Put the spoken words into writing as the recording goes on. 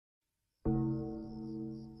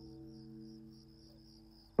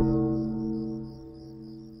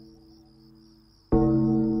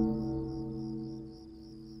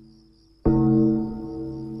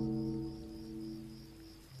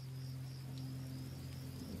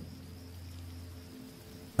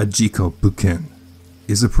A jiko-buken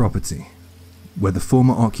is a property where the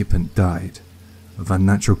former occupant died of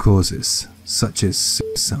unnatural causes such as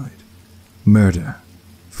suicide, murder,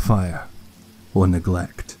 fire, or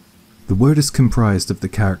neglect. The word is comprised of the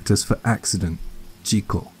characters for accident,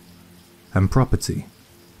 jiko, and property,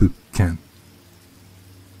 buken.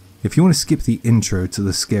 If you want to skip the intro to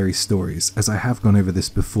the scary stories, as I have gone over this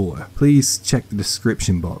before, please check the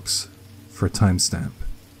description box for a timestamp.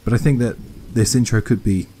 But I think that this intro could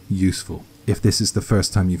be useful if this is the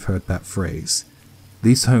first time you've heard that phrase.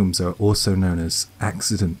 These homes are also known as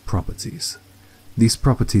accident properties. These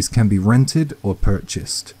properties can be rented or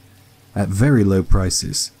purchased at very low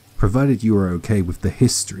prices, provided you are okay with the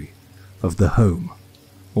history of the home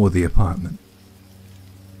or the apartment.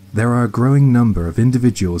 There are a growing number of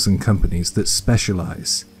individuals and companies that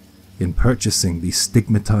specialize in purchasing these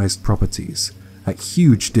stigmatized properties at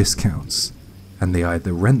huge discounts, and they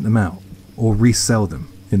either rent them out or resell them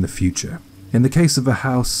in the future. In the case of a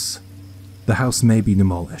house, the house may be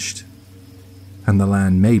demolished, and the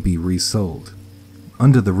land may be resold.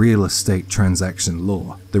 Under the real estate transaction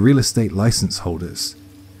law, the real estate license holders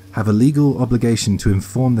have a legal obligation to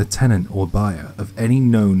inform the tenant or buyer of any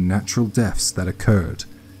known natural deaths that occurred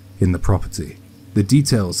in the property. The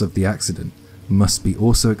details of the accident must be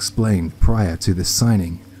also explained prior to the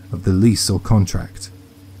signing of the lease or contract.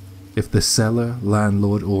 If the seller,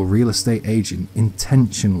 landlord, or real estate agent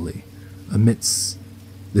intentionally omits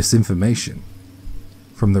this information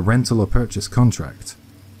from the rental or purchase contract,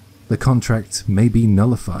 the contract may be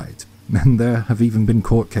nullified, and there have even been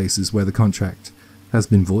court cases where the contract has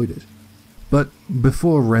been voided. But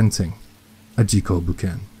before renting a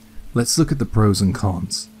jiko-buken, let's look at the pros and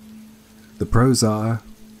cons. The pros are,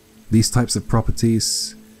 these types of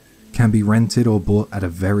properties can be rented or bought at a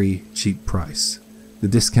very cheap price. The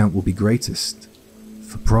discount will be greatest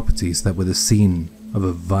for properties that were the scene of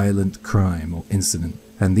a violent crime or incident,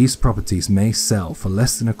 and these properties may sell for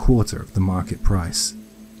less than a quarter of the market price.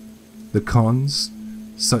 The cons,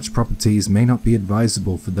 such properties may not be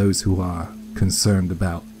advisable for those who are concerned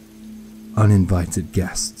about uninvited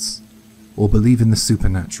guests, or believe in the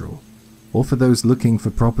supernatural, or for those looking for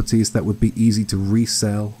properties that would be easy to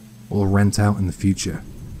resell or rent out in the future.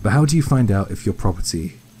 But how do you find out if your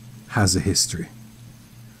property has a history?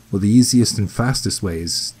 Well, the easiest and fastest way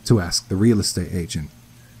is to ask the real estate agent.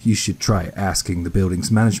 You should try asking the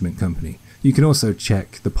building's management company. You can also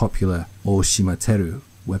check the popular Oshimateru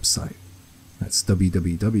website. That's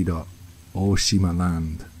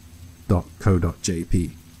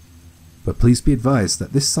www.oshimaland.co.jp. But please be advised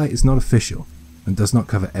that this site is not official and does not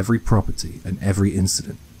cover every property and every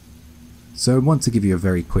incident. So I want to give you a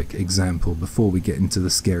very quick example before we get into the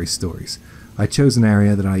scary stories. I chose an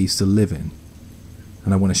area that I used to live in,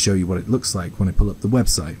 and I want to show you what it looks like when I pull up the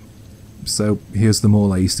website. So here's the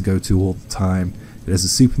mall I used to go to all the time. It has a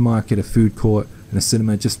supermarket, a food court, and a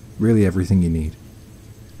cinema, just really everything you need.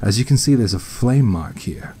 As you can see, there's a flame mark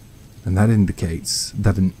here, and that indicates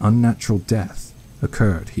that an unnatural death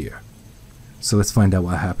occurred here. So let's find out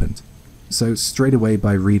what happened. So straight away,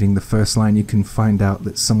 by reading the first line, you can find out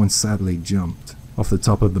that someone sadly jumped off the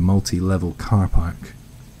top of the multi-level car park.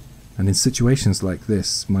 And in situations like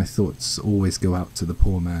this, my thoughts always go out to the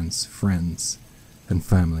poor man's friends and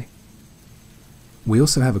family. We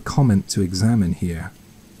also have a comment to examine here,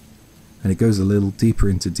 and it goes a little deeper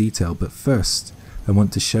into detail, but first I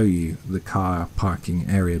want to show you the car parking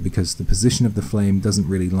area because the position of the flame doesn't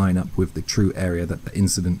really line up with the true area that the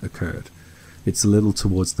incident occurred. It's a little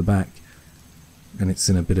towards the back, and it's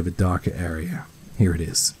in a bit of a darker area. Here it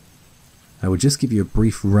is. I will just give you a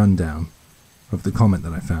brief rundown of the comment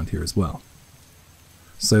that I found here as well.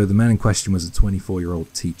 So the man in question was a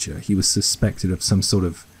 24-year-old teacher. He was suspected of some sort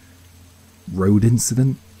of road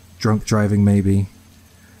incident, drunk driving maybe,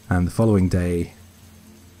 and the following day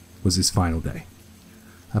was his final day.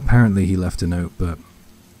 Apparently he left a note, but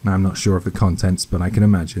I'm not sure of the contents, but I can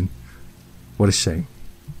imagine. What a shame.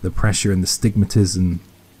 The pressure and the stigmatism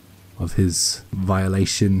of his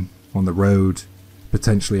violation on the road,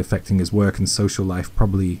 potentially affecting his work and social life,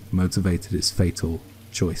 probably motivated his fatal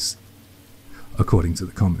choice. According to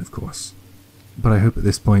the comment, of course. But I hope at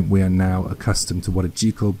this point we are now accustomed to what a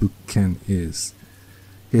jiko-buken is.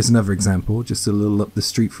 Here's another example, just a little up the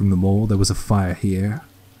street from the mall. There was a fire here,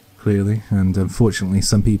 clearly, and unfortunately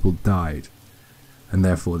some people died. And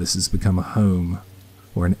therefore this has become a home,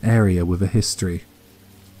 or an area with a history.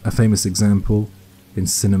 A famous example in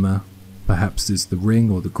cinema, perhaps, is The Ring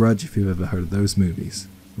or The Grudge, if you've ever heard of those movies.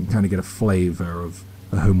 You can kind of get a flavour of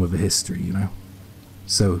a home with a history, you know?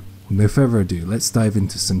 So, with no further ado, let's dive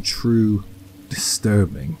into some true,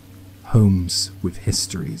 disturbing homes with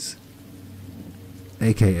histories.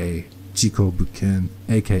 aka Chico Buchan,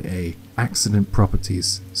 aka Accident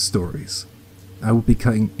Properties Stories. I will be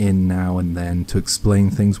cutting in now and then to explain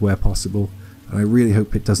things where possible, and I really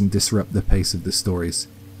hope it doesn't disrupt the pace of the stories.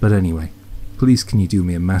 But anyway, please can you do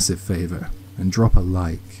me a massive favor and drop a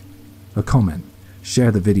like, a comment,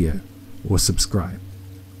 share the video, or subscribe.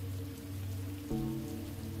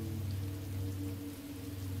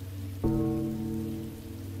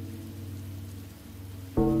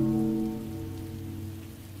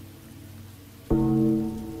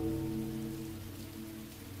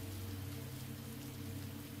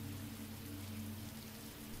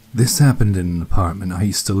 This happened in an apartment I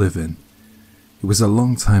used to live in. It was a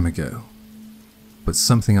long time ago, but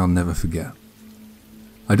something I'll never forget.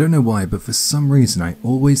 I don't know why, but for some reason I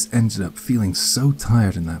always ended up feeling so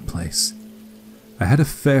tired in that place. I had a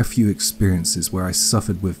fair few experiences where I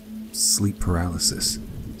suffered with sleep paralysis.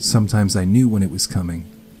 Sometimes I knew when it was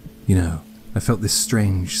coming. You know, I felt this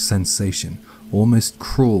strange sensation almost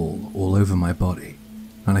crawl all over my body,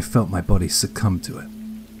 and I felt my body succumb to it.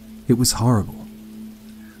 It was horrible.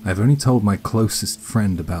 I've only told my closest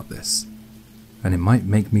friend about this, and it might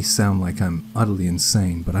make me sound like I'm utterly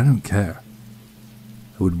insane, but I don't care.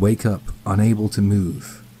 I would wake up unable to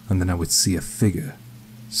move, and then I would see a figure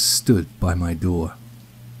stood by my door.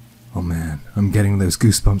 Oh man, I'm getting those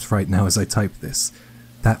goosebumps right now as I type this.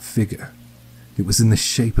 That figure, it was in the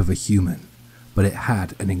shape of a human, but it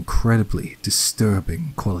had an incredibly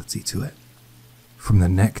disturbing quality to it. From the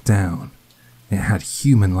neck down, it had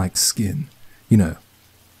human-like skin, you know,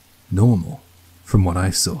 normal, from what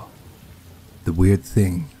I saw. The weird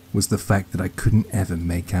thing was the fact that I couldn't ever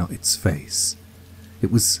make out its face. It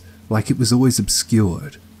was like it was always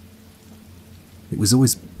obscured. It was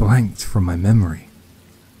always blanked from my memory,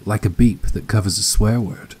 like a beep that covers a swear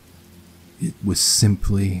word. It was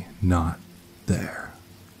simply not there.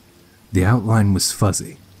 The outline was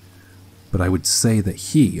fuzzy, but I would say that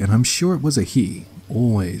he, and I'm sure it was a he,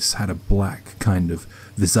 always had a black kind of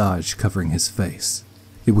visage covering his face.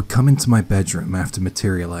 It would come into my bedroom after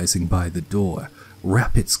materializing by the door,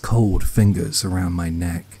 wrap its cold fingers around my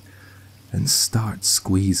neck, and start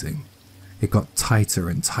squeezing. It got tighter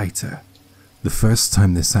and tighter. The first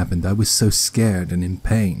time this happened, I was so scared and in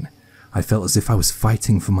pain. I felt as if I was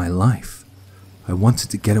fighting for my life. I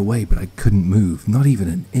wanted to get away, but I couldn't move, not even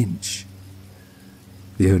an inch.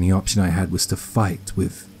 The only option I had was to fight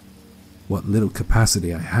with what little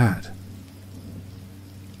capacity I had.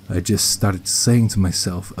 I just started saying to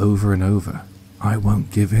myself over and over, I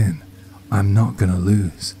won't give in, I'm not gonna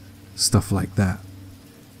lose, stuff like that.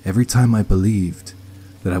 Every time I believed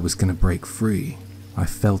that I was gonna break free, I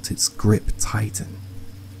felt its grip tighten.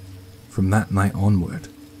 From that night onward,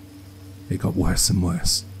 it got worse and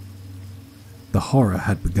worse. The horror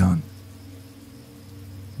had begun.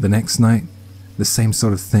 The next night, the same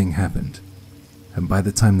sort of thing happened, and by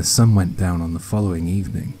the time the sun went down on the following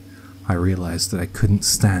evening, I realized that I couldn't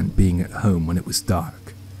stand being at home when it was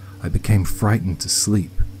dark. I became frightened to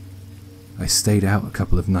sleep. I stayed out a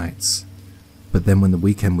couple of nights, but then when the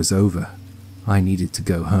weekend was over, I needed to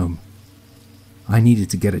go home. I needed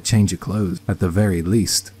to get a change of clothes, at the very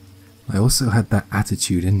least. I also had that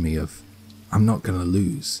attitude in me of, I'm not gonna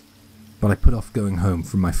lose. But I put off going home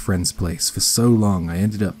from my friend's place for so long I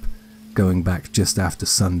ended up going back just after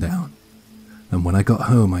sundown. And when I got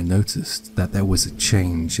home, I noticed that there was a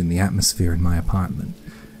change in the atmosphere in my apartment.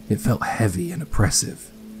 It felt heavy and oppressive,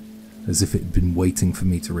 as if it had been waiting for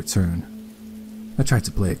me to return. I tried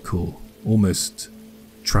to play it cool, almost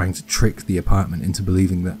trying to trick the apartment into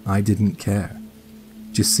believing that I didn't care.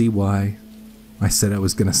 Do you see why I said I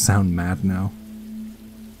was going to sound mad now?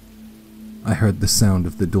 I heard the sound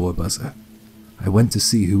of the door buzzer. I went to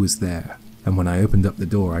see who was there, and when I opened up the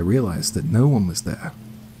door, I realized that no one was there.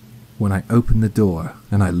 When I opened the door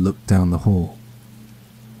and I looked down the hall,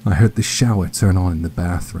 I heard the shower turn on in the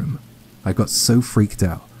bathroom. I got so freaked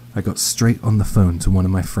out, I got straight on the phone to one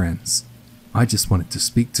of my friends. I just wanted to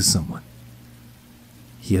speak to someone.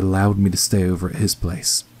 He allowed me to stay over at his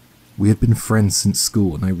place. We had been friends since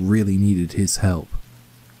school and I really needed his help.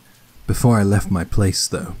 Before I left my place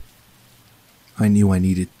though, I knew I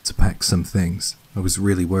needed to pack some things. I was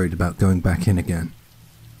really worried about going back in again,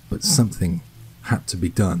 but something had to be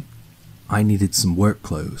done. I needed some work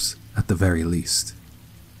clothes, at the very least.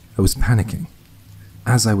 I was panicking.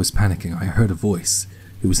 As I was panicking, I heard a voice.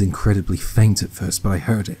 It was incredibly faint at first, but I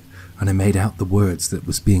heard it, and I made out the words that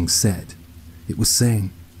was being said. It was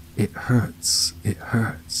saying, "It hurts, it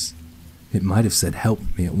hurts." It might have said help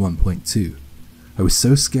me at one point too. I was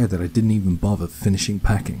so scared that I didn't even bother finishing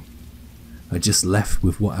packing. I just left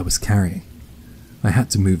with what I was carrying. I had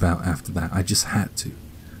to move out after that, I just had to.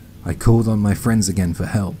 I called on my friends again for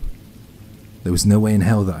help. There was no way in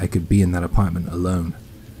hell that I could be in that apartment alone.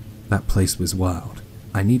 That place was wild.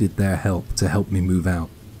 I needed their help to help me move out.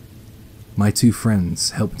 My 2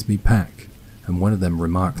 friends helped me pack, and one of them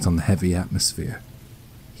remarked on the heavy atmosphere.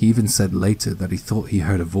 He even said later that he thought he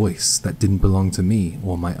heard a voice that didn't belong to me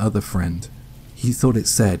or my other friend. He thought it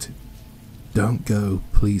said, "Don't go,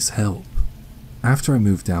 please help." After I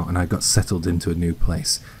moved out and I got settled into a new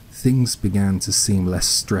place, things began to seem less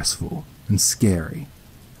stressful and scary.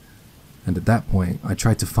 And at that point, I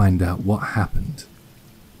tried to find out what happened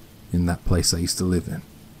in that place I used to live in.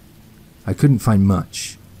 I couldn't find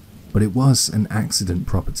much, but it was an accident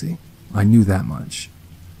property. I knew that much.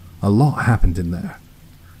 A lot happened in there.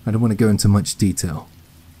 I don't want to go into much detail,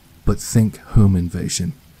 but think home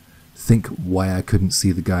invasion. Think why I couldn't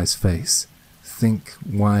see the guy's face. Think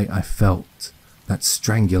why I felt that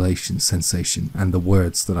strangulation sensation and the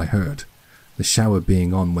words that I heard. The shower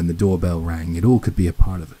being on when the doorbell rang, it all could be a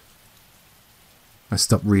part of it. I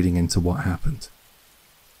stopped reading into what happened.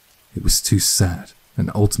 It was too sad and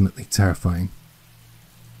ultimately terrifying.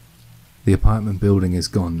 The apartment building is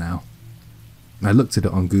gone now. I looked at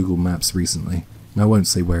it on Google Maps recently. I won't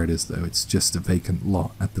say where it is though, it's just a vacant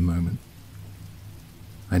lot at the moment.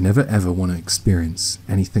 I never ever want to experience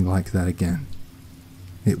anything like that again.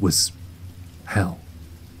 It was hell.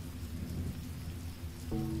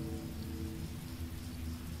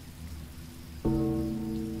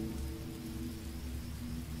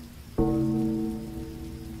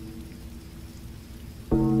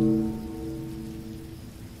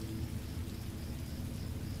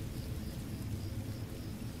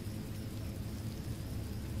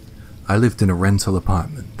 I lived in a rental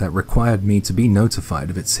apartment that required me to be notified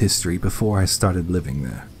of its history before I started living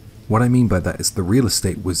there. What I mean by that is the real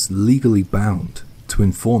estate was legally bound to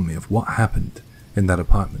inform me of what happened in that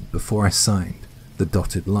apartment before I signed the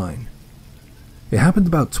dotted line. It happened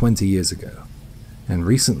about 20 years ago, and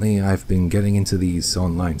recently I've been getting into these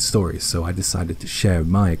online stories, so I decided to share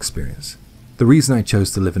my experience. The reason I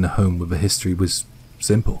chose to live in a home with a history was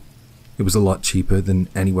simple. It was a lot cheaper than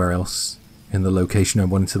anywhere else in the location I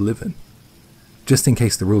wanted to live in. Just in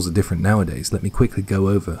case the rules are different nowadays, let me quickly go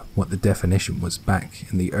over what the definition was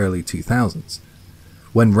back in the early 2000s.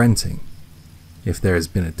 When renting, if there has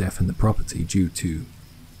been a death in the property due to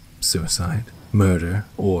suicide, murder,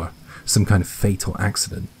 or some kind of fatal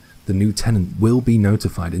accident, the new tenant will be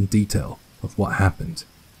notified in detail of what happened.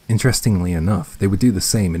 Interestingly enough, they would do the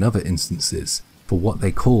same in other instances for what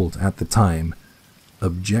they called at the time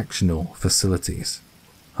objectional facilities.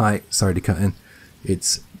 Hi, sorry to cut in.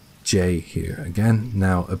 It's Jay here again.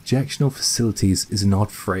 Now, objectional facilities is an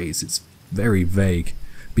odd phrase. It's very vague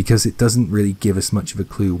because it doesn't really give us much of a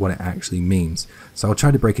clue what it actually means. So I'll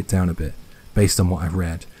try to break it down a bit based on what I've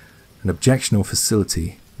read. An objectional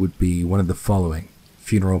facility would be one of the following: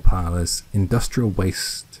 funeral parlors, industrial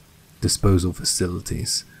waste disposal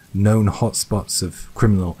facilities, known hotspots of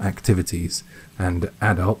criminal activities, and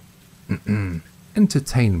adult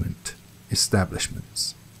entertainment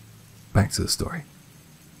establishments. Back to the story.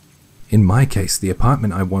 In my case, the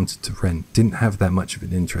apartment I wanted to rent didn't have that much of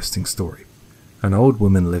an interesting story. An old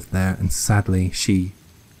woman lived there, and sadly, she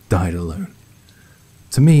died alone.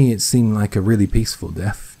 To me, it seemed like a really peaceful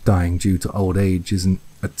death. Dying due to old age isn't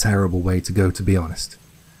a terrible way to go, to be honest.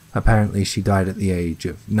 Apparently, she died at the age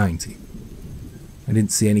of 90. I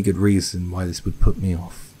didn't see any good reason why this would put me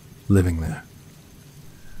off living there.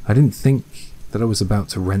 I didn't think that I was about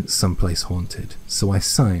to rent someplace haunted, so I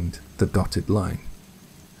signed the dotted line.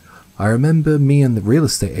 I remember me and the real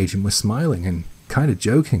estate agent were smiling and kind of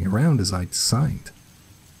joking around as I'd signed.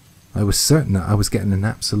 I was certain that I was getting an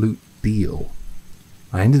absolute deal.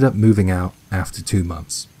 I ended up moving out after 2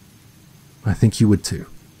 months. I think you would too.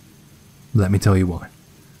 Let me tell you why.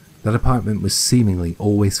 That apartment was seemingly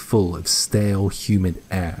always full of stale, humid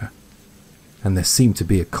air, and there seemed to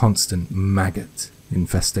be a constant maggot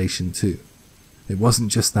infestation too. It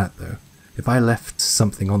wasn't just that though. If I left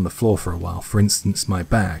something on the floor for a while, for instance my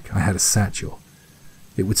bag, I had a satchel,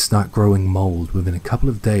 it would start growing mold within a couple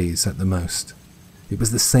of days at the most. It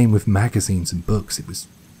was the same with magazines and books. It was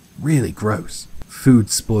really gross. Food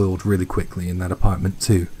spoiled really quickly in that apartment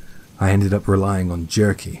too. I ended up relying on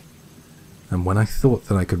jerky. And when I thought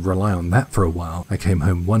that I could rely on that for a while, I came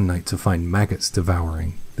home one night to find maggots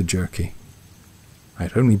devouring the jerky. I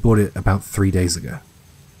had only bought it about 3 days ago.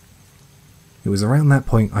 It was around that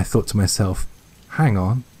point I thought to myself, hang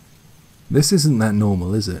on, this isn't that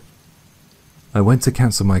normal, is it? I went to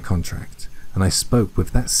cancel my contract, and I spoke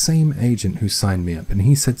with that same agent who signed me up, and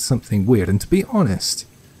he said something weird, and to be honest,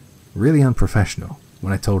 really unprofessional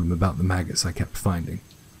when I told him about the maggots I kept finding.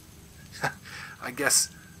 I guess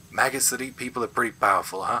Maggots that eat people are pretty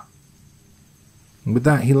powerful, huh? And with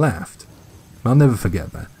that, he laughed. I'll never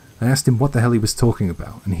forget that. I asked him what the hell he was talking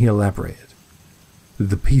about, and he elaborated.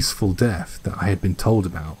 The peaceful death that I had been told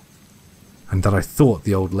about, and that I thought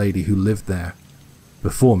the old lady who lived there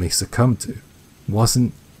before me succumbed to,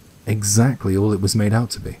 wasn't exactly all it was made out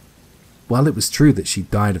to be. While it was true that she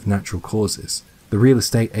died of natural causes, the real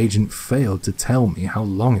estate agent failed to tell me how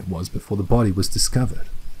long it was before the body was discovered.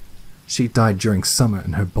 She died during summer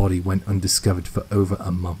and her body went undiscovered for over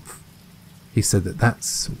a month. He said that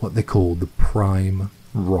that's what they call the prime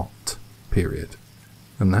rot period,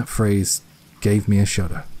 and that phrase gave me a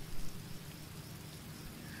shudder.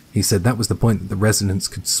 He said that was the point that the residents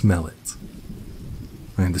could smell it.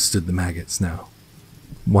 I understood the maggots now.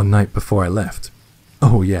 One night before I left,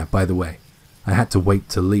 oh yeah, by the way, I had to wait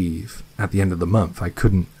to leave at the end of the month. I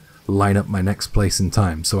couldn't line up my next place in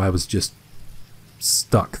time, so I was just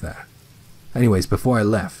stuck there. Anyways, before I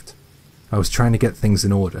left, I was trying to get things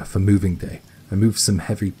in order for moving day. I moved some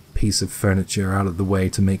heavy piece of furniture out of the way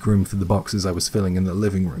to make room for the boxes I was filling in the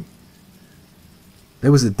living room.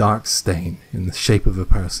 There was a dark stain in the shape of a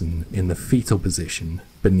person in the fetal position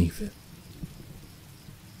beneath it.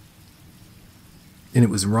 And it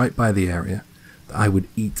was right by the area that I would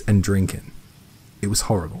eat and drink in. It was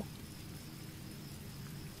horrible.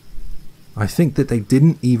 I think that they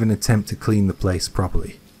didn't even attempt to clean the place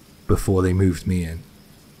properly before they moved me in.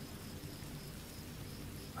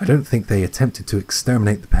 I don't think they attempted to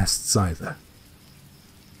exterminate the pests either.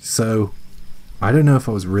 So, I don't know if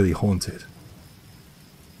I was really haunted.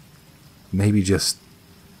 Maybe just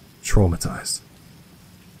traumatized.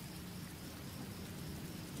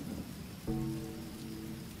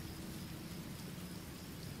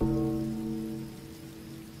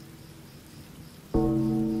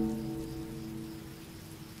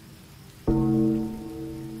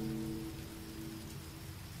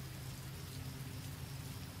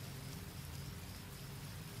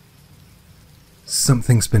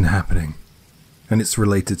 Something's been happening, and it's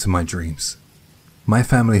related to my dreams. My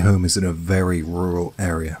family home is in a very rural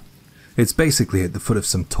area. It's basically at the foot of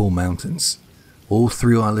some tall mountains. All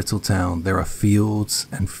through our little town, there are fields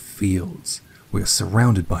and fields. We are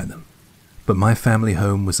surrounded by them. But my family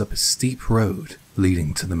home was up a steep road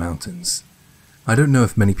leading to the mountains. I don't know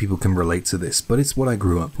if many people can relate to this, but it's what I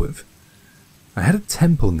grew up with. I had a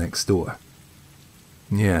temple next door.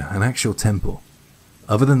 Yeah, an actual temple.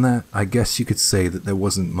 Other than that, I guess you could say that there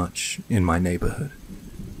wasn't much in my neighborhood.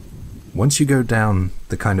 Once you go down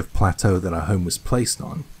the kind of plateau that our home was placed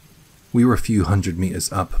on, we were a few hundred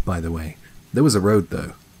meters up, by the way. There was a road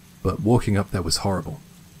though, but walking up there was horrible.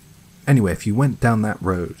 Anyway, if you went down that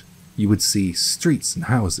road, you would see streets and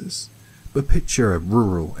houses, but picture a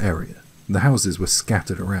rural area. The houses were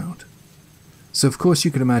scattered around. So of course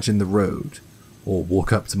you can imagine the road, or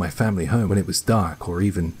walk up to my family home when it was dark, or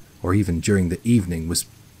even during the evening, was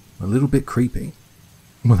a little bit creepy.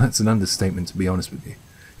 Well, that's an understatement, to be honest with you.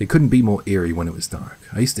 It couldn't be more eerie when it was dark.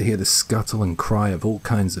 I used to hear the scuttle and cry of all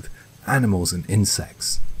kinds of animals and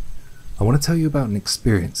insects. I want to tell you about an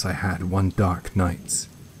experience I had one dark night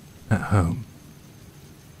at home.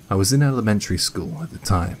 I was in elementary school at the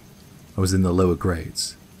time. I was in the lower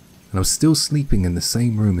grades, and I was still sleeping in the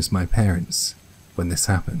same room as my parents when this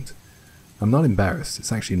happened. I'm not embarrassed,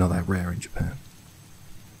 it's actually not that rare in Japan.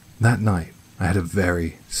 That night, I had a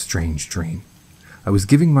very strange dream. I was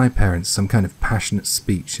giving my parents some kind of passionate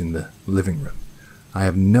speech in the living room. I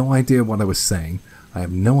have no idea what I was saying, I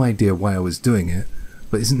have no idea why I was doing it,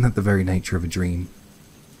 but isn't that the very nature of a dream?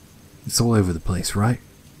 It's all over the place, right?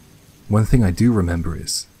 One thing I do remember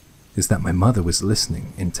is that my mother was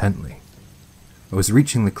listening intently. I was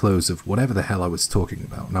reaching the close of whatever the hell I was talking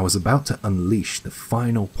about, and I was about to unleash the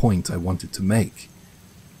final point I wanted to make.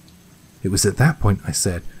 It was at that point I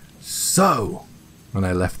said, "So!" and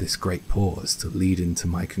I left this great pause to lead into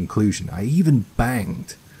my conclusion. I even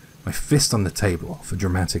banged my fist on the table for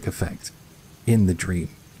dramatic effect. In the dream,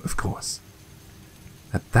 of course.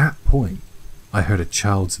 At that point, I heard a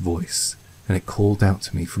child's voice, and it called out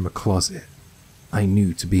to me from a closet I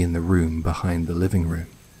knew to be in the room behind the living room.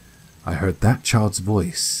 I heard that child's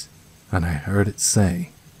voice, and I heard it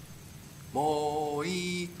say,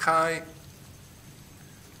 "Moikai."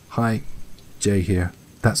 Hi, Jay here.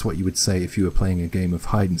 That's what you would say if you were playing a game of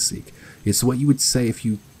hide and seek. It's what you would say if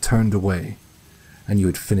you turned away and you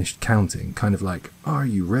had finished counting, kind of like, "Are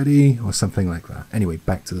you ready?" or something like that. Anyway,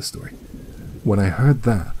 back to the story. When I heard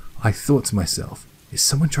that, I thought to myself, is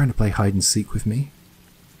someone trying to play hide and seek with me?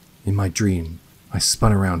 In my dream, I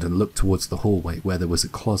spun around and looked towards the hallway where there was a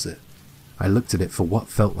closet. I looked at it for what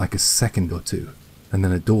felt like a second or two, and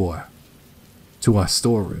then a door to our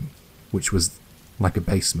storeroom, which was like a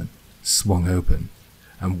basement, swung open,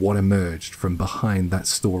 and what emerged from behind that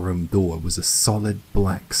storeroom door was a solid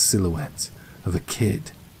black silhouette of a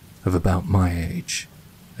kid of about my age,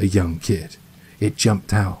 a young kid. It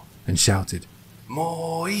jumped out and shouted,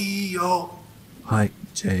 "Mo-iyo!" Hi,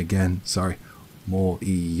 Jay again, sorry.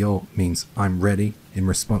 Mo-iyo means I'm ready, in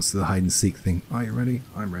response to the hide and seek thing. Are you ready?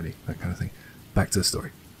 I'm ready, that kind of thing. Back to the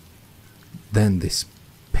story. Then this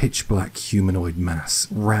pitch black humanoid mass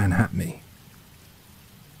ran at me.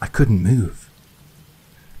 I couldn't move.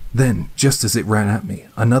 Then, just as it ran at me,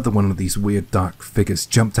 another one of these weird dark figures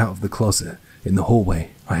jumped out of the closet in the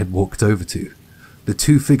hallway I had walked over to. The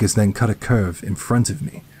two figures then cut a curve in front of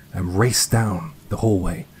me and raced down the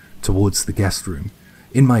hallway towards the guest room.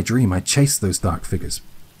 In my dream, I chased those dark figures,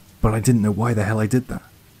 but I didn't know why the hell I did that.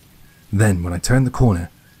 Then, when I turned the corner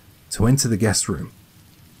to enter the guest room,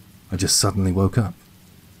 I just suddenly woke up.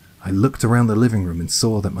 I looked around the living room and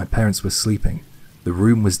saw that my parents were sleeping. The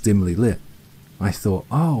room was dimly lit. I thought,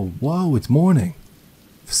 oh, whoa, it's morning.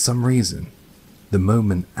 For some reason, the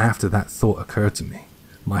moment after that thought occurred to me,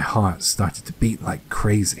 my heart started to beat like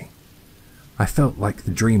crazy. I felt like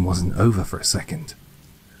the dream wasn't over for a second.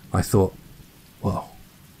 I thought, whoa,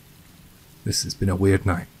 this has been a weird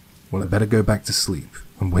night. Well, I better go back to sleep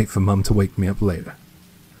and wait for Mum to wake me up later.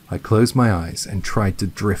 I closed my eyes and tried to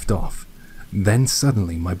drift off. Then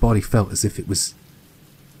suddenly my body felt as if it was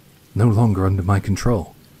no longer under my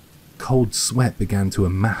control. Cold sweat began to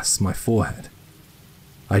amass my forehead.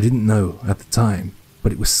 I didn't know at the time,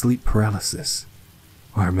 but it was sleep paralysis.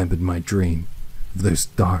 I remembered my dream of those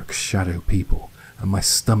dark shadow people, and my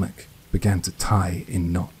stomach began to tie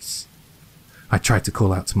in knots. I tried to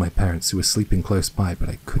call out to my parents who were sleeping close by, but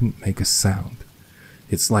I couldn't make a sound.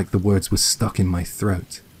 It's like the words were stuck in my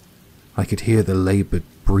throat. I could hear the labored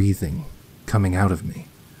breathing coming out of me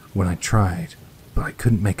when I tried, but I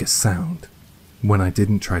couldn't make a sound. When I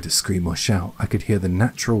didn't try to scream or shout, I could hear the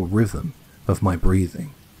natural rhythm of my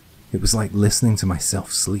breathing. It was like listening to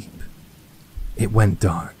myself sleep. It went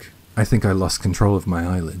dark. I think I lost control of my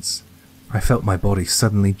eyelids. I felt my body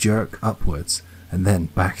suddenly jerk upwards and then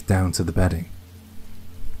back down to the bedding.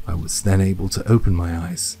 I was then able to open my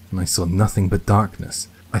eyes, and I saw nothing but darkness.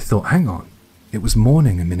 I thought, hang on, it was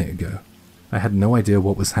morning a minute ago. I had no idea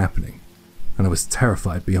what was happening, and I was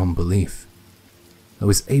terrified beyond belief. I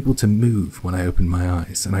was able to move when I opened my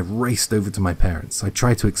eyes, and I raced over to my parents. I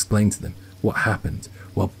tried to explain to them what happened,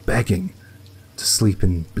 while begging to sleep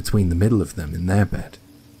in between the middle of them in their bed.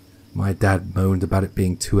 My dad moaned about it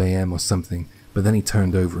being 2 a.m. or something, but then he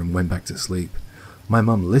turned over and went back to sleep. My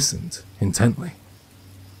mum listened intently,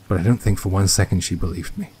 but I don't think for 1 second she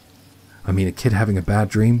believed me. I mean, a kid having a bad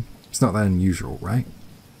dream, it's not that unusual, right?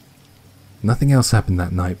 Nothing else happened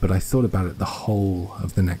that night, but I thought about it the whole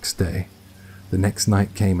of the next day. The next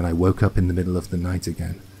night came and I woke up in the middle of the night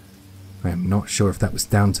again. I am not sure if that was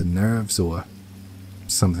down to nerves or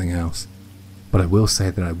something else, but I will say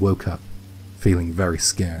that I woke up feeling very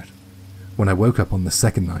scared. When I woke up on the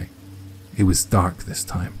second night, it was dark this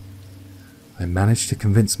time. I managed to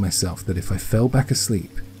convince myself that if I fell back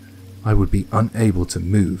asleep, I would be unable to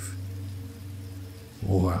move,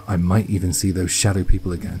 or I might even see those shadow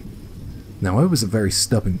people again. Now, I was a very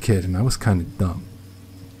stubborn kid and I was kind of dumb.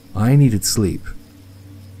 I needed sleep.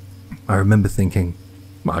 I remember thinking,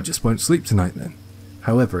 well, I just won't sleep tonight then.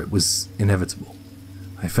 However, it was inevitable.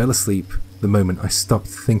 I fell asleep the moment I stopped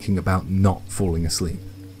thinking about not falling asleep.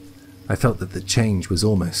 I felt that the change was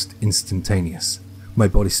almost instantaneous. My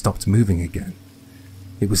body stopped moving again.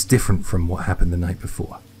 It was different from what happened the night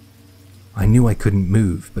before. I knew I couldn't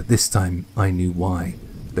move, but this time I knew why.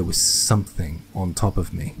 There was something on top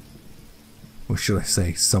of me. Or should I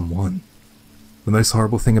say, someone. The most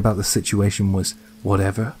horrible thing about the situation was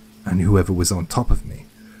whatever and whoever was on top of me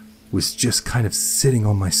was just kind of sitting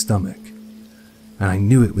on my stomach, and I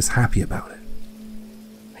knew it was happy about it.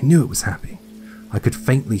 I knew it was happy. I could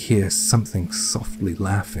faintly hear something softly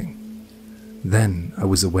laughing. Then I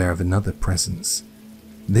was aware of another presence.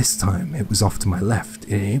 This time it was off to my left.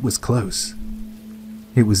 It was close.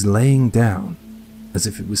 It was laying down as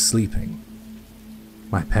if it was sleeping.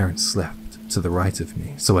 My parents slept to the right of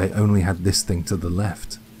me, so I only had this thing to the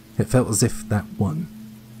left. It felt as if that one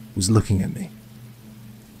was looking at me.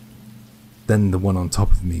 Then the one on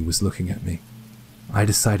top of me was looking at me. I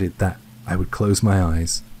decided that I would close my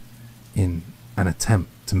eyes in an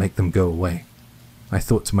attempt to make them go away. I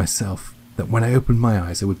thought to myself that when I opened my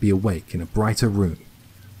eyes I would be awake in a brighter room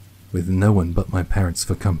with no one but my parents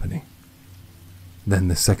for company. Then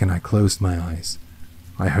the second I closed my eyes,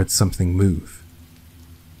 I heard something move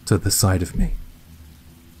to the side of me.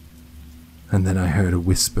 And then I heard a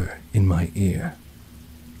whisper in my ear.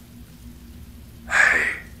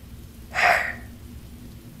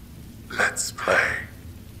 Let's play.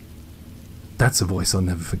 That's a voice I'll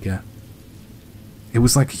never forget. It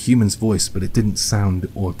was like a human's voice, but it didn't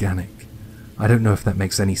sound organic. I don't know if that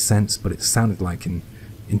makes any sense, but it sounded like an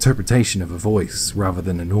interpretation of a voice rather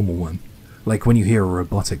than a normal one. Like when you hear a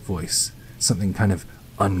robotic voice, something kind of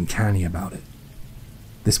uncanny about it.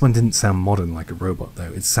 This one didn't sound modern like a robot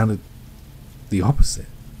though, it sounded the opposite.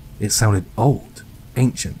 It sounded old,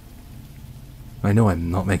 ancient. I know I'm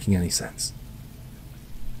not making any sense.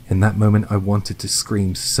 In that moment I wanted to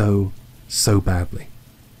scream so badly.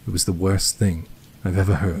 It was the worst thing I've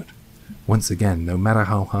ever heard. Once again, no matter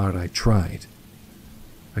how hard I tried,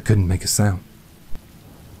 I couldn't make a sound.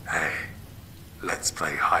 Hey, let's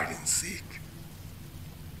play hide and seek.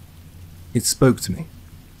 It spoke to me.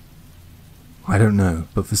 I don't know,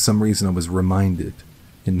 but for some reason I was reminded,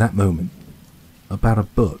 in that moment, about a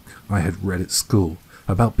book I had read at school,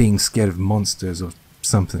 about being scared of monsters or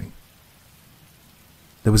something.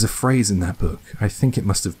 There was a phrase in that book, I think it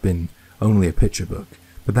must have been only a picture book,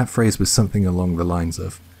 but that phrase was something along the lines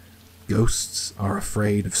of, "Ghosts are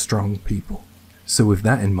afraid of strong people." So with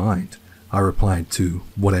that in mind, I replied to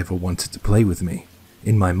whatever wanted to play with me,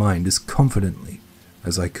 in my mind as confidently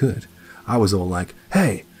as I could. I was all like,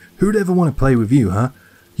 "Hey, who'd ever want to play with you, huh?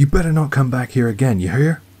 You better not come back here again, you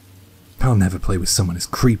hear? I'll never play with someone as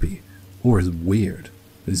creepy or as weird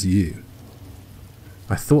as you."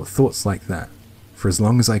 I thought thoughts like that for as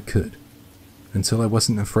long as I could, until I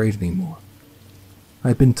wasn't afraid anymore. I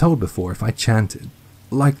had been told before if I chanted,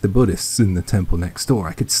 like the Buddhists in the temple next door,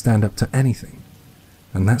 I could stand up to anything,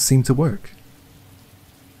 and that seemed to work.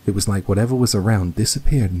 It was like whatever was around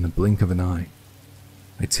disappeared in the blink of an eye.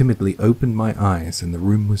 I timidly opened my eyes and the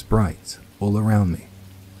room was bright all around me.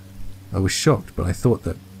 I was shocked, but I thought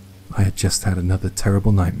that I had just had another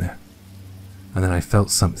terrible nightmare. And then I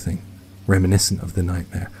felt something reminiscent of the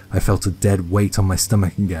nightmare. I felt a dead weight on my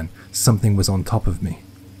stomach again. Something was on top of me.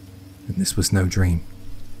 And this was no dream.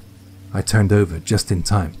 I turned over just in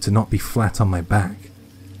time to not be flat on my back,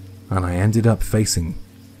 and I ended up facing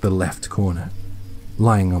the left corner,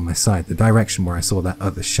 lying on my side, the direction where I saw that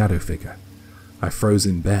other shadow figure. I froze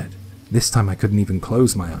in bed. This time I couldn't even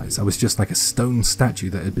close my eyes. I was just like a stone statue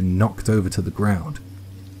that had been knocked over to the ground.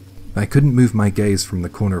 I couldn't move my gaze from the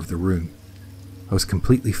corner of the room. I was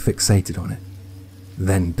completely fixated on it.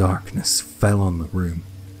 Then darkness fell on the room.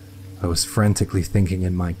 I was frantically thinking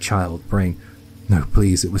in my child brain, "No,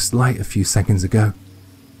 please, it was light a few seconds ago."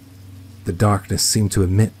 The darkness seemed to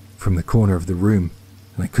emit from the corner of the room,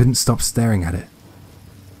 and I couldn't stop staring at it.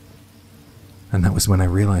 And that was when I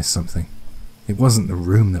realized something. It wasn't the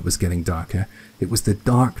room that was getting darker, it was the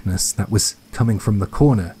darkness that was coming from the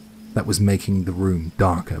corner that was making the room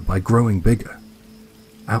darker by growing bigger.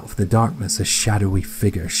 Out of the darkness, a shadowy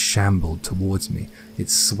figure shambled towards me. It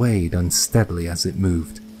swayed unsteadily as it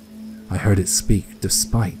moved. I heard it speak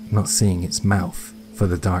despite not seeing its mouth for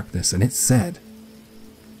the darkness, and it said,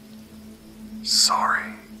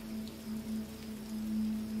 "Sorry."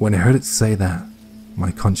 When I heard it say that,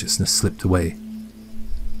 my consciousness slipped away,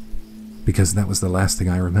 because that was the last thing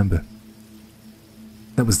I remember.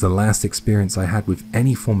 That was the last experience I had with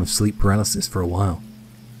any form of sleep paralysis for a while.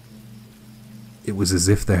 It was as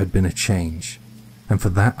if there had been a change, and for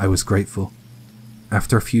that I was grateful.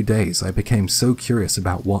 After a few days, I became so curious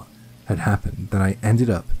about what had happened that I ended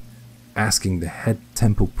up asking the head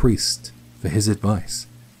temple priest for his advice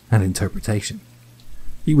and interpretation.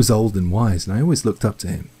 He was old and wise, and I always looked up to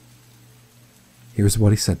him. Here's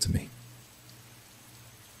what he said to me.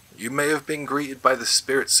 "You may have been greeted by the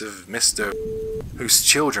spirits of Mr. whose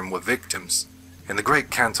children were victims in the Great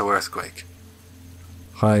Kanto earthquake."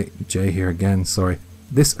 Hi, Jay here again, sorry.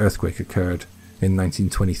 This earthquake occurred in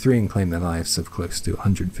 1923 and claimed the lives of close to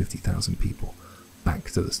 150,000 people.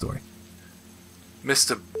 Back to the story.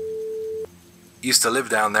 "Mr. used to live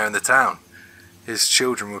down there in the town. His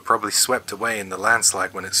children were probably swept away in the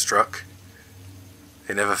landslide when it struck.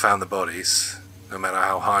 They never found the bodies, no matter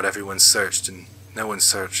how hard everyone searched, and no one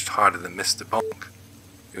searched harder than Mr. Bonk.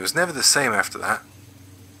 It was never the same after that.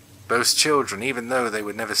 Those children, even though they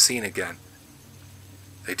were never seen again,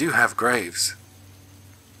 they do have graves.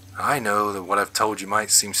 I know that what I've told you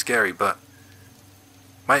might seem scary, but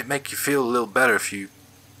might make you feel a little better if you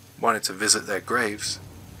wanted to visit their graves."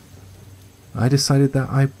 I decided that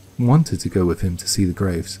I wanted to go with him to see the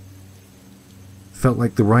graves. Felt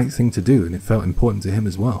like the right thing to do, and it felt important to him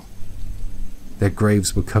as well. Their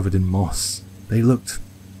graves were covered in moss. They looked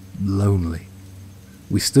lonely.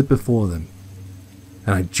 We stood before them,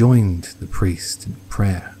 and I joined the priest in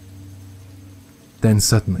prayer. Then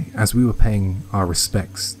suddenly, as we were paying our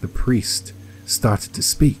respects, the priest started to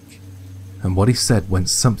speak, and what he said went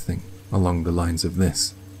something along the lines of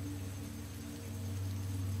this.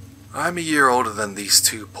 I'm a year older than these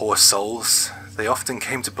two poor souls. They often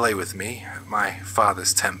came to play with me at my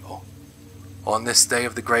father's temple. On this day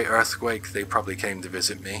of the great earthquake, they probably came to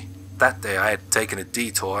visit me. That day I had taken a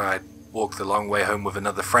detour. I'd walked the long way home with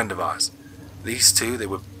another friend of ours. These two, they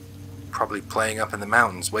were probably playing up in the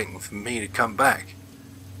mountains waiting for me to come back.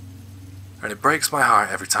 And it breaks my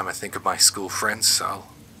heart every time I think of my school friends. I'll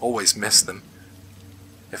always miss them.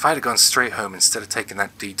 If I'd have gone straight home instead of taking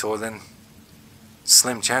that detour, then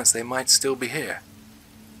slim chance they might still be here.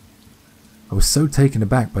 I was so taken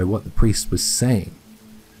aback by what the priest was saying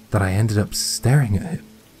that I ended up staring at him.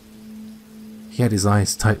 He had his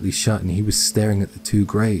eyes tightly shut and he was staring at the two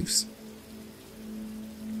graves.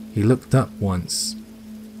 He looked up once,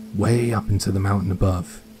 way up into the mountain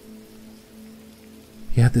above.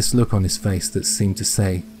 He had this look on his face that seemed to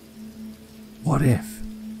say, "What if?"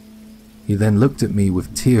 He then looked at me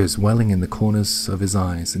with tears welling in the corners of his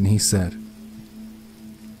eyes and he said,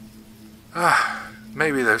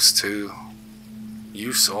 Maybe those two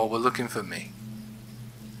you saw were looking for me.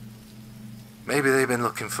 Maybe they've been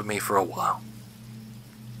looking for me for a while."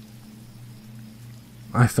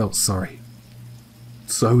 I felt sorry.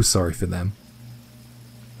 So sorry for them.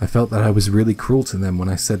 I felt that I was really cruel to them when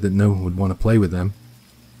I said that no one would want to play with them.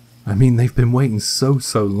 I mean, they've been waiting so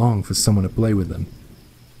long for someone to play with them.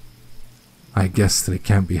 I guess that it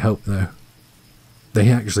can't be helped though. They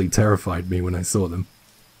actually terrified me when I saw them.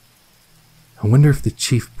 I wonder if the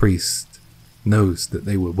chief priest knows that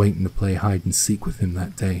they were waiting to play hide and seek with him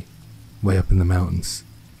that day, way up in the mountains.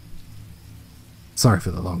 Sorry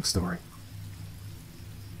for the long story.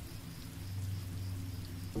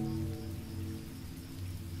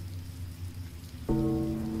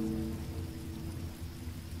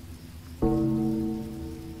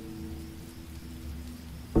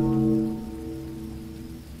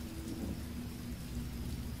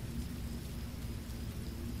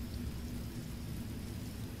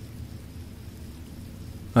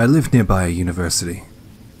 I live nearby a university.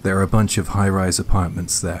 There are a bunch of high-rise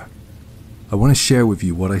apartments there. I want to share with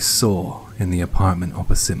you what I saw in the apartment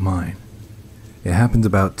opposite mine. It happened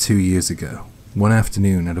about 2 years ago, one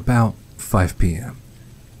afternoon at about 5 p.m.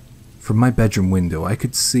 From my bedroom window, I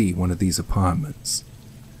could see one of these apartments.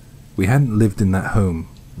 We hadn't lived in that home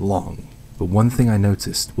long, but one thing I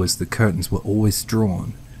noticed was the curtains were always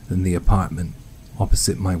drawn in the apartment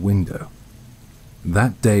opposite my window.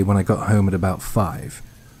 That day when I got home at about 5,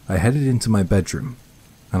 I headed into my bedroom,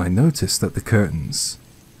 and I noticed that the curtains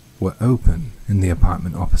were open in the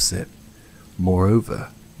apartment opposite. Moreover,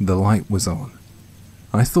 the light was on.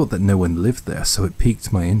 I thought that no one lived there, so it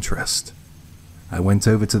piqued my interest. I went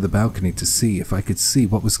over to the balcony to see if I could see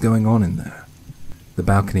what was going on in there. The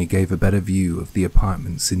balcony gave a better view of the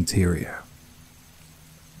apartment's interior.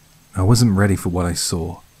 I wasn't ready for what I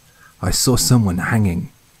saw. I saw someone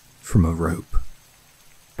hanging from a rope.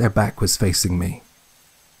 Their back was facing me,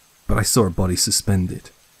 but I saw a body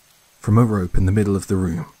suspended from a rope in the middle of the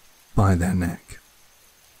room by their neck.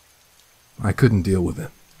 I couldn't deal with it.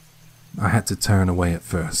 I had to turn away at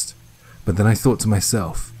first, but then I thought to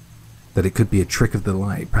myself that it could be a trick of the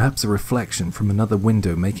light, perhaps a reflection from another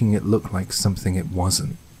window making it look like something it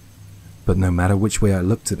wasn't. But no matter which way I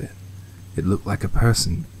looked at it, it looked like a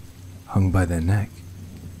person hung by their neck.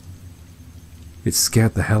 It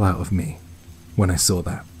scared the hell out of me when I saw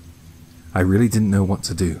that. I really didn't know what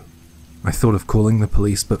to do. I thought of calling the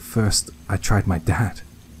police, but first I tried my dad,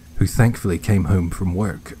 who thankfully came home from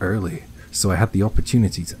work early, so I had the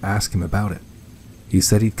opportunity to ask him about it. He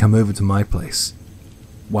said he'd come over to my place.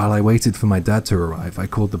 While I waited for my dad to arrive, I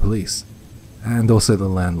called the police, and also the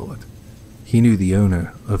landlord. He knew the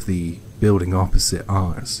owner of the building opposite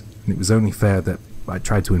ours, and it was only fair that I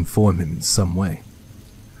tried to inform him in some way.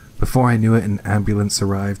 Before I knew it, an ambulance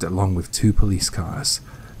arrived along with 2 police cars.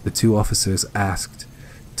 The 2 officers asked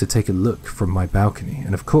to take a look from my balcony,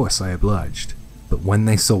 and of course I obliged. But when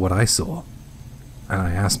they saw what I saw, and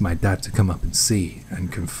I asked my dad to come up and see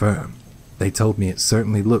and confirm, they told me it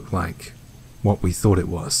certainly looked like what we thought it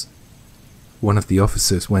was. One of the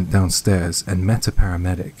officers went downstairs and met a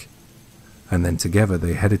paramedic, and then together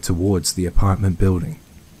they headed towards the apartment building.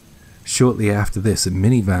 Shortly after this, a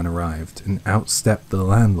minivan arrived and out stepped the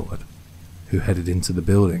landlord, who headed into the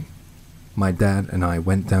building. My dad and I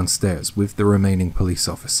went downstairs with the remaining police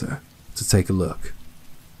officer to take a look.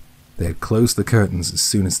 They had closed the curtains as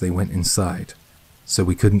soon as they went inside, so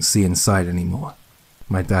we couldn't see inside anymore.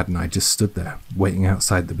 My dad and I just stood there, waiting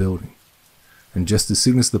outside the building. And just as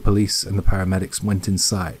soon as the police and the paramedics went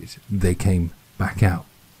inside, they came back out.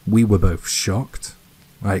 We were both shocked.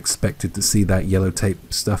 I expected to see that yellow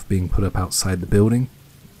tape stuff being put up outside the building,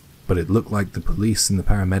 but it looked like the police and the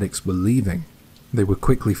paramedics were leaving They were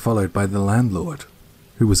quickly followed by the landlord,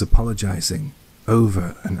 who was apologizing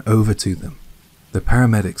over and over to them. The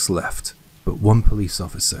paramedics left, but one police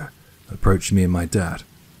officer approached me and my dad.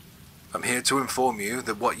 "I'm here to inform you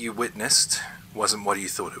that what you witnessed wasn't what you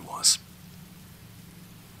thought it was."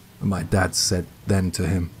 My dad said then to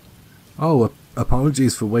him, "Oh,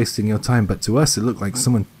 apologies for wasting your time, but to us it looked like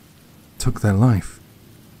someone took their life."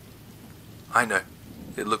 "I know,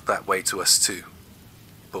 it looked that way to us too.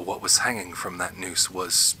 But what was hanging from that noose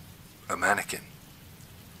was a mannequin.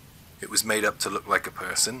 It was made up to look like a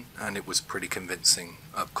person, and it was pretty convincing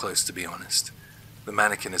up close, to be honest. The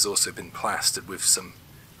mannequin has also been plastered with some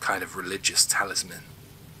kind of religious talisman.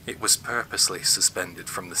 It was purposely suspended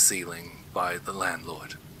from the ceiling by the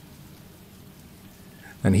landlord."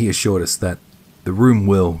 And he assured us that the room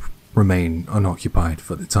will remain unoccupied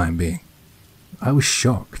for the time being. I was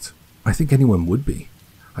shocked. I think anyone would be.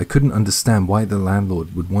 I couldn't understand why the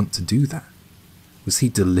landlord would want to do that. Was he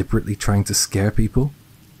deliberately trying to scare people?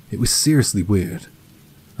 It was seriously weird.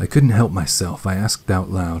 I couldn't help myself. I asked out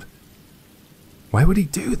loud, "Why would he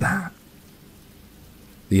do that?"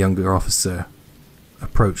 The younger officer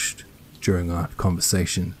approached during our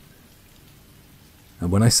conversation,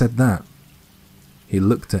 and when I said that, he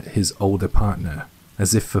looked at his older partner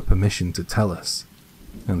as if for permission to tell us,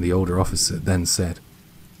 and the older officer then said,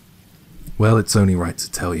 "Well, it's only right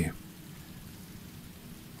to tell you.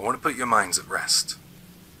 I want to put your minds at rest.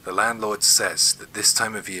 The landlord says that this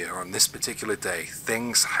time of year, on this particular day,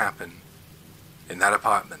 things happen in that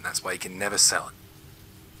apartment. That's why he can never sell it.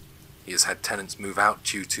 He has had tenants move out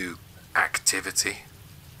due to activity.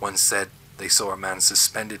 One said they saw a man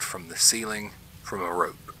suspended from the ceiling from a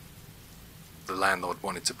rope. The landlord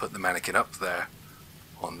wanted to put the mannequin up there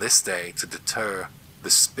on this day to deter the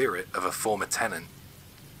spirit of a former tenant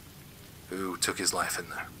who took his life in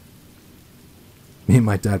there." Me and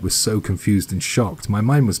my dad were so confused and shocked. My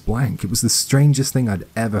mind was blank. It was the strangest thing I'd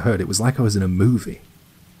ever heard. It was like I was in a movie.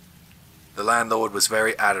 "The landlord was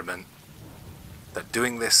very adamant that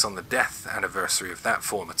doing this on the death anniversary of that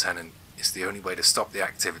former tenant is the only way to stop the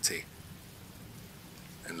activity.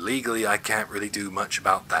 And legally, I can't really do much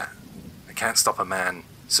about that. I can't stop a man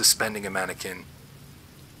suspending a mannequin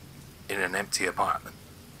in an empty apartment."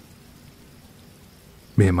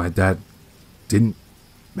 Me and my dad didn't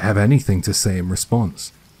have anything to say in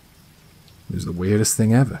response. It was the weirdest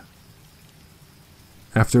thing ever.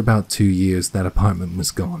 After about 2 years, that apartment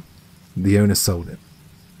was gone. The owner sold it.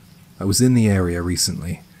 I was in the area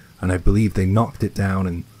recently, and I believe they knocked it down,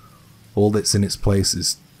 and all that's in its place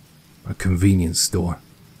is a convenience store.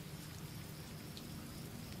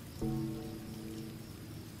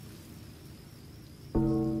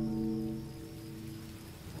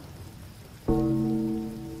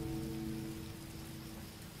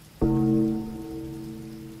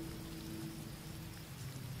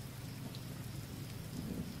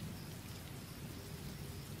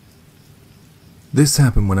 This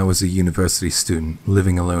happened when I was a university student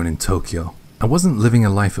living alone in Tokyo. I wasn't living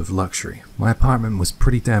a life of luxury. My apartment was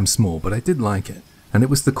pretty damn small, but I did like it. And it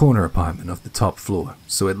was the corner apartment of the top floor,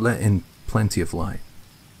 so it let in plenty of light.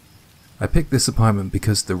 I picked this apartment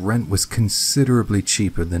because the rent was considerably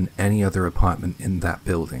cheaper than any other apartment in that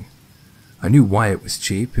building. I knew why it was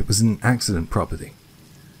cheap. It was an accident property.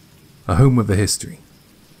 A home with a history.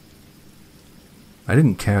 I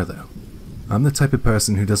didn't care though. I'm the type of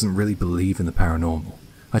person who doesn't really believe in the paranormal.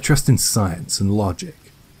 I trust in science and logic.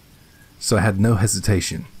 So I had no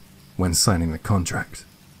hesitation when signing the contract.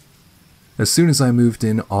 As soon as I moved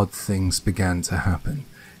in, odd things began to happen.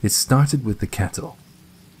 It started with the kettle.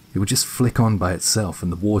 It would just flick on by itself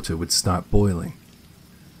and the water would start boiling.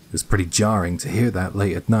 It was pretty jarring to hear that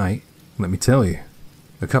late at night, let me tell you.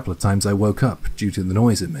 A couple of times I woke up due to the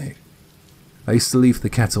noise it made. I used to leave the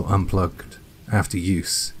kettle unplugged after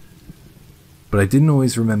use, but I didn't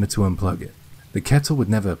always remember to unplug it. The kettle would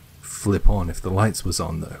never flip on if the lights was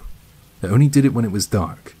on though. It only did it when it was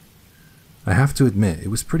dark. I have to admit, it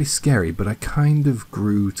was pretty scary, but I kind of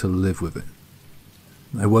grew to live with it.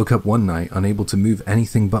 I woke up one night unable to move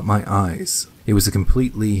anything but my eyes. It was a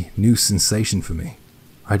completely new sensation for me.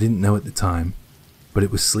 I didn't know at the time, but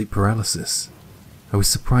it was sleep paralysis. I was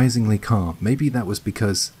surprisingly calm. Maybe that was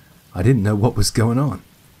because I didn't know what was going on.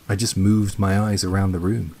 I just moved my eyes around the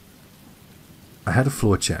room. I had a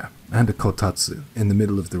floor chair and a kotatsu in the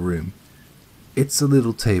middle of the room. It's a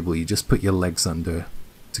little table you just put your legs under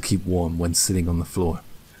to keep warm when sitting on the floor.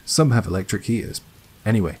 Some have electric heaters.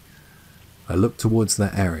 Anyway, I looked towards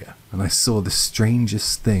that area and I saw the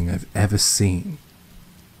strangest thing I've ever seen.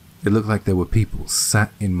 It looked like there were people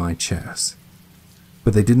sat in my chairs,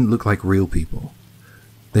 but they didn't look like real people.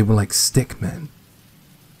 They were like stick men.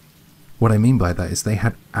 What I mean by that is they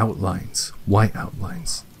had outlines, white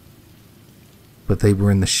outlines, but they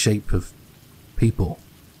were in the shape of people.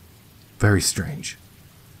 Very strange.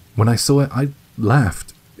 When I saw it, I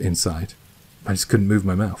laughed inside. I just couldn't move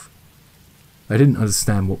my mouth. I didn't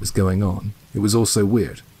understand what was going on. It was all so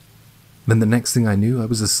weird. Then the next thing I knew, I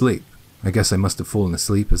was asleep. I guess I must have fallen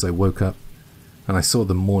asleep as I woke up, and I saw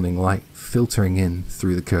the morning light filtering in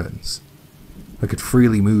through the curtains. I could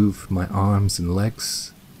freely move my arms and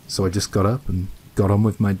legs, so I just got up and got on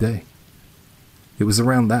with my day. It was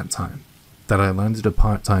around that time that I landed a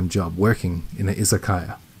part-time job working in an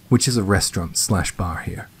izakaya, which is a restaurant/bar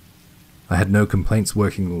here. I had no complaints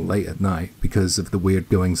working late at night because of the weird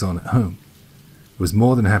goings-on at home. I was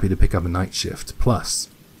more than happy to pick up a night shift, plus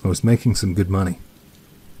I was making some good money.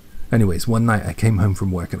 Anyways, one night I came home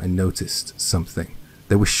from work and I noticed something.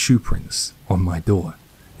 There were shoe prints on my door.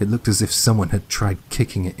 It looked as if someone had tried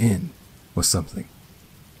kicking it in, or something.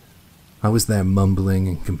 I was there mumbling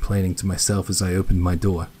and complaining to myself as I opened my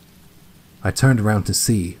door. I turned around to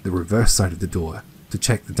see the reverse side of the door to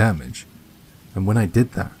check the damage, and when I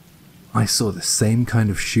did that, I saw the same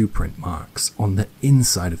kind of shoe print marks on the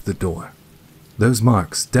inside of the door. Those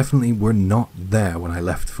marks definitely were not there when I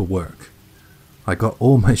left for work. I got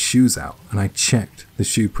all my shoes out and I checked the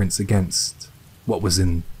shoe prints against what was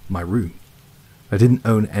in my room. I didn't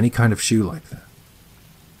own any kind of shoe like that.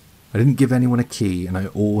 I didn't give anyone a key and I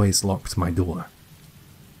always locked my door.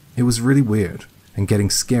 It was really weird and getting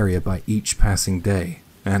scarier by each passing day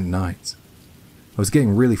and night. I was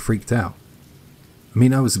getting really freaked out. I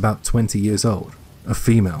mean, I was about 20 years old, a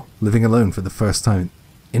female, living alone for the first time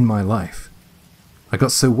in my life. I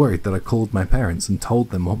got so worried that I called my parents and told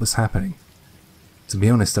them what was happening. To be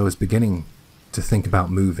honest, I was beginning to think about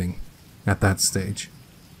moving at that stage.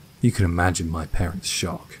 You can imagine my parents'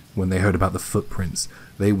 shock when they heard about the footprints.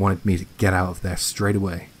 They wanted me to get out of there straight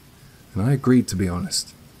away, and I agreed, to be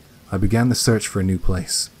honest. I began the search for a new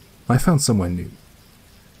place. I found somewhere new.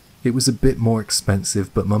 It was a bit more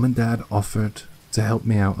expensive, but Mum and Dad offered to help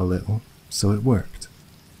me out a little, so it worked.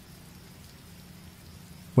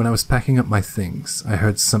 When I was packing up my things, I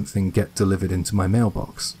heard something get delivered into my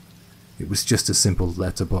mailbox. It was just a simple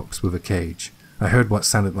letterbox with a cage. I heard what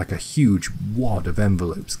sounded like a huge wad of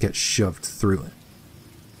envelopes get shoved through it.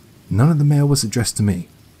 None of the mail was addressed to me.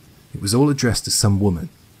 It was all addressed to some woman.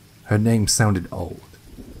 Her name sounded old,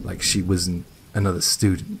 like she wasn't another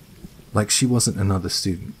student.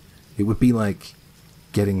 It would be like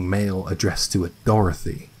getting mail addressed to a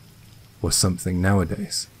Dorothy or something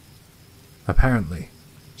nowadays. Apparently,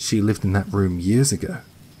 she lived in that room years ago.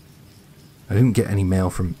 I didn't get any mail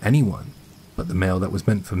from anyone but the mail that was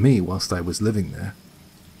meant for me whilst I was living there.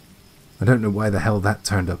 I don't know why the hell that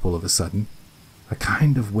turned up all of a sudden. I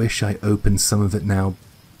kind of wish I opened some of it now,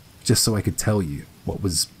 just so I could tell you what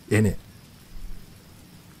was in it.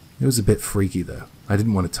 It was a bit freaky though. I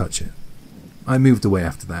didn't want to touch it. I moved away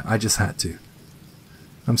after that. I just had to.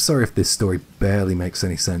 I'm sorry if this story barely makes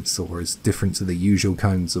any sense or is different to the usual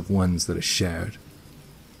kinds of ones that are shared.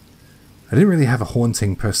 I didn't really have a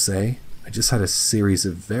haunting per se. I just had a series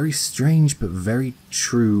of very strange but very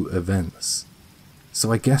true events.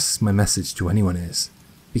 So I guess my message to anyone is,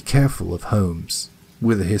 be careful of homes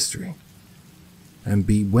with a history, and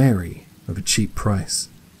be wary of a cheap price.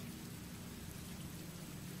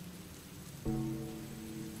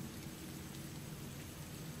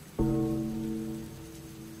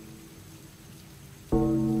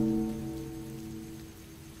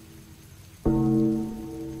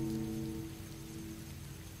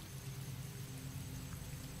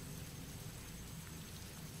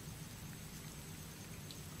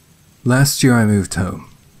 Last year I moved home.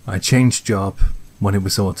 I changed job when it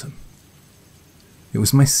was autumn. It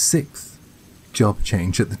was my 6th job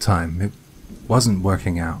change at the time. It wasn't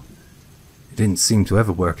working out. It didn't seem to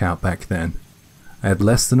ever work out back then. I had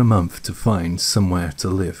less than a month to find somewhere to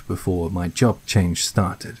live before my job change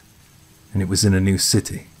started, and it was in a new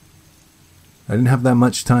city. I didn't have that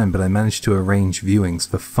much time, but I managed to arrange viewings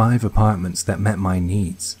for 5 apartments that met my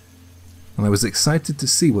needs, and I was excited to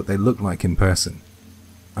see what they looked like in person.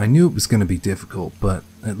 I knew it was going to be difficult, but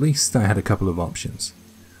at least I had a couple of options.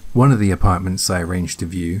 One of the apartments I arranged to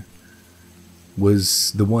view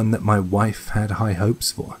was the one that my wife had high hopes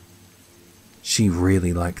for. She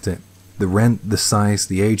really liked it. The rent, the size,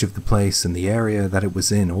 the age of the place, and the area that it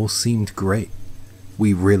was in all seemed great.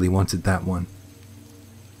 We really wanted that one.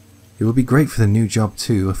 It would be great for the new job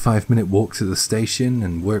too. A 5-minute walk to the station,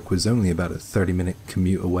 and work was only about a 30-minute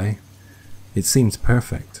commute away. It seemed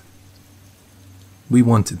perfect. We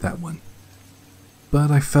wanted that one.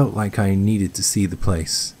 But I felt like I needed to see the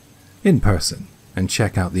place in person and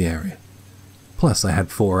check out the area. Plus I had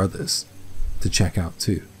 4 others, to check out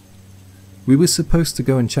too. We were supposed to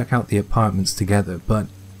go and check out the apartments together, but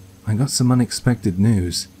I got some unexpected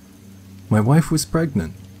news. My wife was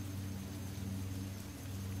pregnant.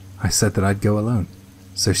 I said that I'd go alone,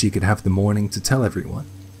 so she could have the morning to tell everyone.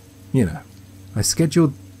 You know, I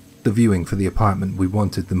scheduled the viewing for the apartment we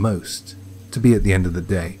wanted the most to be at the end of the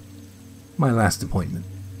day. My last appointment.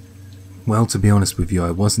 Well, to be honest with you,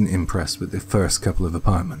 I wasn't impressed with the first couple of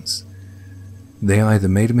apartments. They either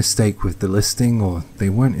made a mistake with the listing or they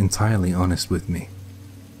weren't entirely honest with me.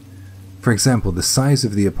 For example, the size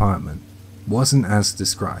of the apartment wasn't as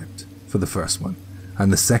described for the first one,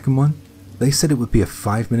 and the second one, they said it would be a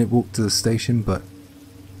 5-minute walk to the station, but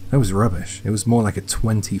that was rubbish. It was more like a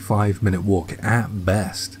 25-minute walk at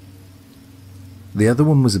best. The other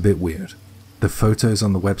one was a bit weird. The photos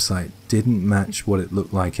on the website didn't match what it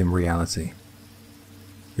looked like in reality.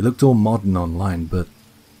 It looked all modern online, but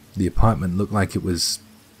the apartment looked like it was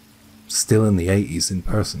still in the 80s in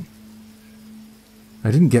person.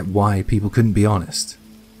 I didn't get why people couldn't be honest.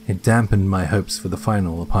 It dampened my hopes for the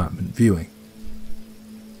final apartment viewing.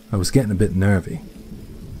 I was getting a bit nervy.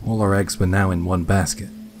 All our eggs were now in one basket.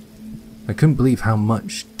 I couldn't believe how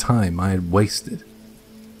much time I had wasted.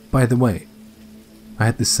 By the way, I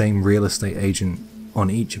had the same real estate agent on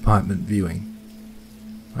each apartment viewing.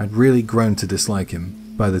 I'd really grown to dislike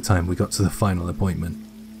him by the time we got to the final appointment.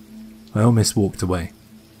 I almost walked away.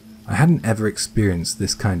 I hadn't ever experienced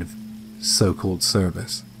this kind of so-called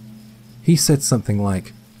service. He said something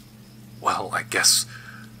like, Well, I guess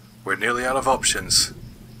we're nearly out of options,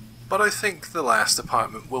 but I think the last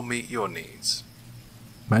apartment will meet your needs.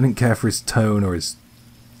 I didn't care for his tone or his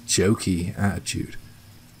jokey attitude.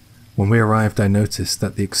 When we arrived, I noticed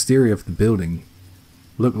that the exterior of the building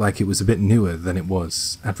looked like it was a bit newer than it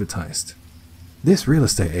was advertised. This real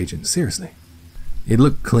estate agent, seriously. It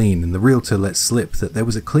looked clean, and the realtor let slip that there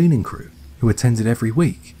was a cleaning crew who attended every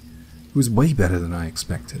week. It was way better than I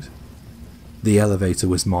expected. The elevator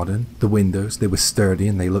was modern, the windows, they were sturdy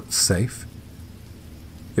and they looked safe.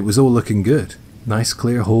 It was all looking good. Nice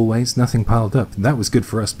clear hallways, nothing piled up. And that was good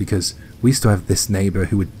for us because we used to have this neighbor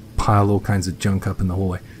who would pile all kinds of junk up in the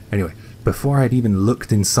hallway. Anyway, before I'd even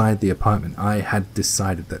looked inside the apartment, I had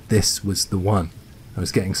decided that this was the one. I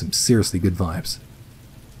was getting some seriously good vibes.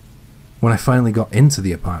 When I finally got into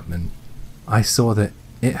the apartment, I saw that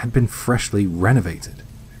it had been freshly renovated.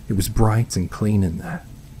 It was bright and clean in there.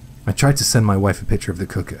 I tried to send my wife a picture of the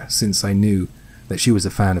cooker, since I knew that she was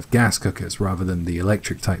a fan of gas cookers rather than the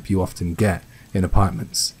electric type you often get in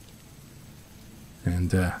apartments.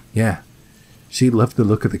 And, yeah, she loved the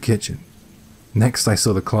look of the kitchen. Next I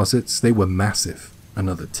saw the closets. They were massive.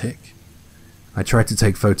 Another tick. I tried to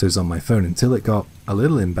take photos on my phone until it got a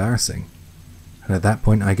little embarrassing, and at that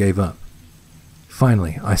point I gave up.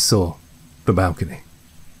 Finally, I saw the balcony,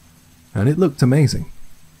 and it looked amazing.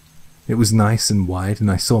 It was nice and wide,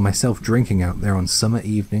 and I saw myself drinking out there on summer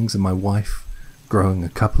evenings and my wife growing a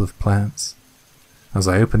couple of plants. As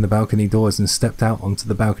I opened the balcony doors and stepped out onto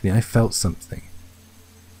the balcony, I felt something.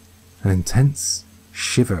 An intense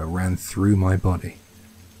shiver ran through my body,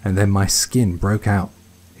 and then my skin broke out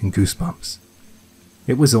in goosebumps.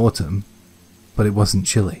 It was autumn, but it wasn't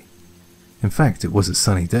chilly. In fact, it was a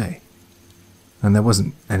sunny day, and there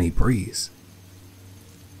wasn't any breeze.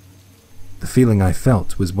 The feeling I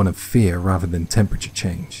felt was one of fear rather than temperature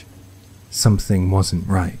change. Something wasn't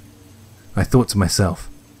right. I thought to myself,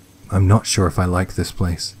 I'm not sure if I like this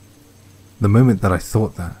place. The moment that I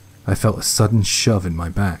thought that, I felt a sudden shove in my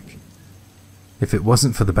back. If it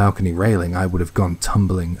wasn't for the balcony railing, I would have gone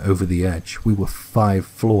tumbling over the edge. We were 5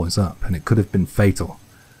 floors up, and it could have been fatal.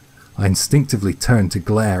 I instinctively turned to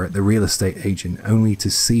glare at the real estate agent, only to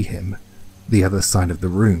see him the other side of the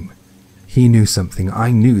room. He knew something.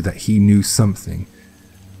 I knew that he knew something.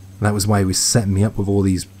 That was why he was setting me up with all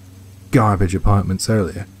these garbage apartments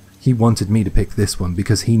earlier. He wanted me to pick this one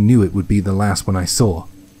because he knew it would be the last one I saw,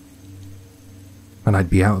 and I'd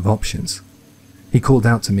be out of options. He called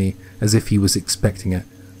out to me as if he was expecting it.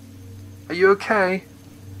 Are you okay?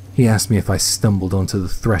 He asked me if I stumbled onto the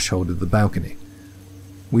threshold of the balcony.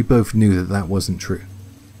 We both knew that that wasn't true.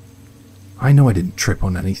 I know I didn't trip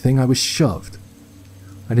on anything. I was shoved.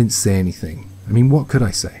 I didn't say anything. I mean, what could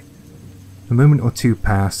I say? A moment or two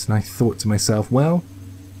passed, and I thought to myself, well,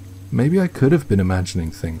 maybe I could have been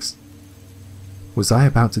imagining things. Was I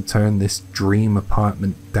about to turn this dream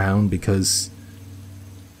apartment down because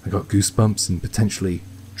I got goosebumps and potentially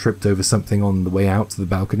tripped over something on the way out to the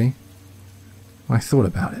balcony? I thought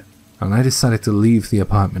about it, and I decided to leave the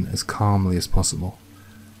apartment as calmly as possible.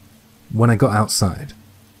 When I got outside,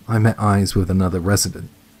 I met eyes with another resident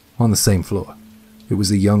on the same floor. It was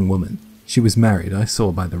a young woman. She was married, I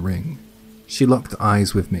saw by the ring. She locked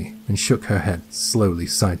eyes with me and shook her head slowly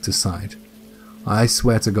side to side. I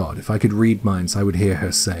swear to God, if I could read minds, I would hear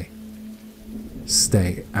her say,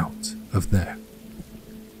 "Stay out of there."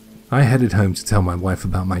 I headed home to tell my wife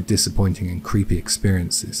about my disappointing and creepy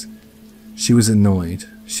experiences. She was annoyed.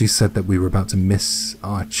 She said that we were about to miss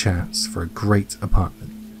our chance for a great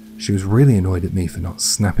apartment. She was really annoyed at me for not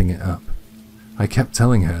snapping it up. I kept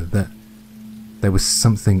telling her that there was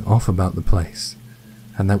something off about the place,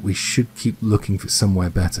 and that we should keep looking for somewhere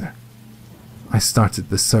better. I started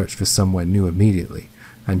the search for somewhere new immediately,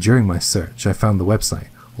 and during my search I found the website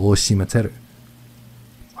Oshimateru.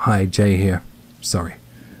 Hi, Jay here. Sorry.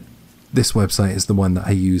 This website is the one that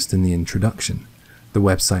I used in the introduction. The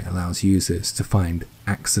website allows users to find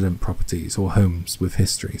accident properties or homes with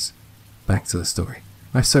histories. Back to the story.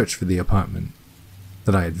 I searched for the apartment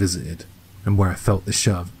that I had visited and where I felt the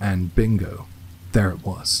shove, and bingo, there it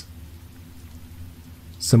was.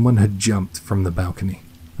 Someone had jumped from the balcony,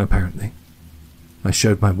 apparently. I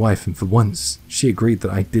showed my wife, and for once, she agreed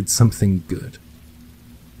that I did something good.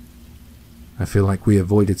 I feel like we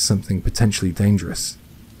avoided something potentially dangerous.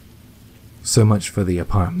 So much for the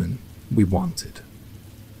apartment we wanted.